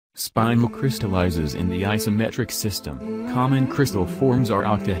Spinel crystallizes in the isometric system. Common crystal forms are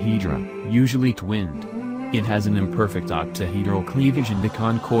octahedra, usually twinned. It has an imperfect octahedral cleavage and a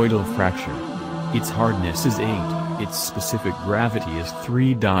conchoidal fracture. Its hardness is 8, its specific gravity is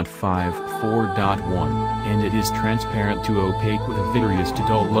 3.54.1, and it is transparent to opaque with a vitreous to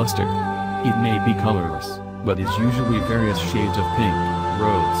dull luster. It may be colorless, but is usually various shades of pink,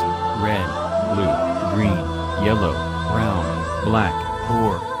 rose, red, blue, green, yellow, brown, black,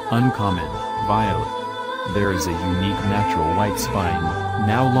 or, uncommon, violet. There is a unique natural white spine,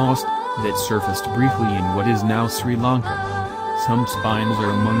 now lost, that surfaced briefly in what is now Sri Lanka. Some spinels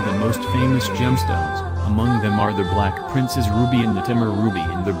are among the most famous gemstones, among them are the Black Prince's Ruby and the Timor Ruby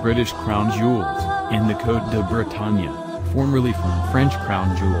and the British Crown Jewels, and the Côte de Bretagne, formerly from French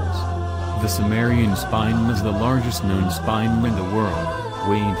Crown Jewels. The Sumerian spinel is the largest known spinel in the world,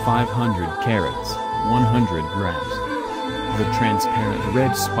 weighing 500 carats, 100 grams. The transparent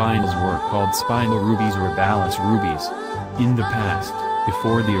red spinels were called spinel rubies or balas rubies. In the past,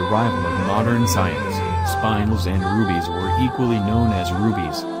 before the arrival of modern science, spinels and rubies were equally known as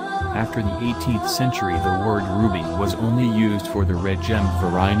rubies. After the 18th century the word ruby was only used for the red gem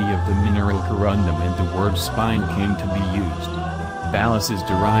variety of the mineral corundum and the word spine came to be used. Balas is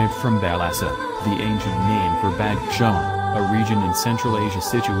derived from Balasa, the ancient name for Badkhshan, a region in Central Asia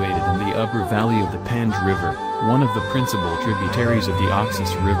situated in the upper valley of the Panj River, one of the principal tributaries of the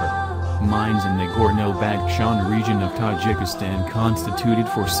Oxus River. Mines in the Gorno-Badkhshan region of Tajikistan constituted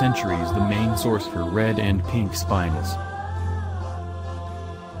for centuries the main source for red and pink spinels.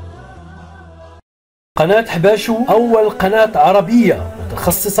 قناة حباشو أول قناة عربية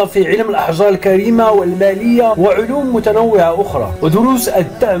متخصصة في علم الأحجار الكريمة والمالية وعلوم متنوعة أخرى ودروس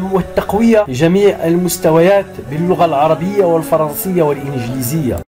الدعم والتقوية لجميع المستويات باللغة العربية والفرنسية والإنجليزية.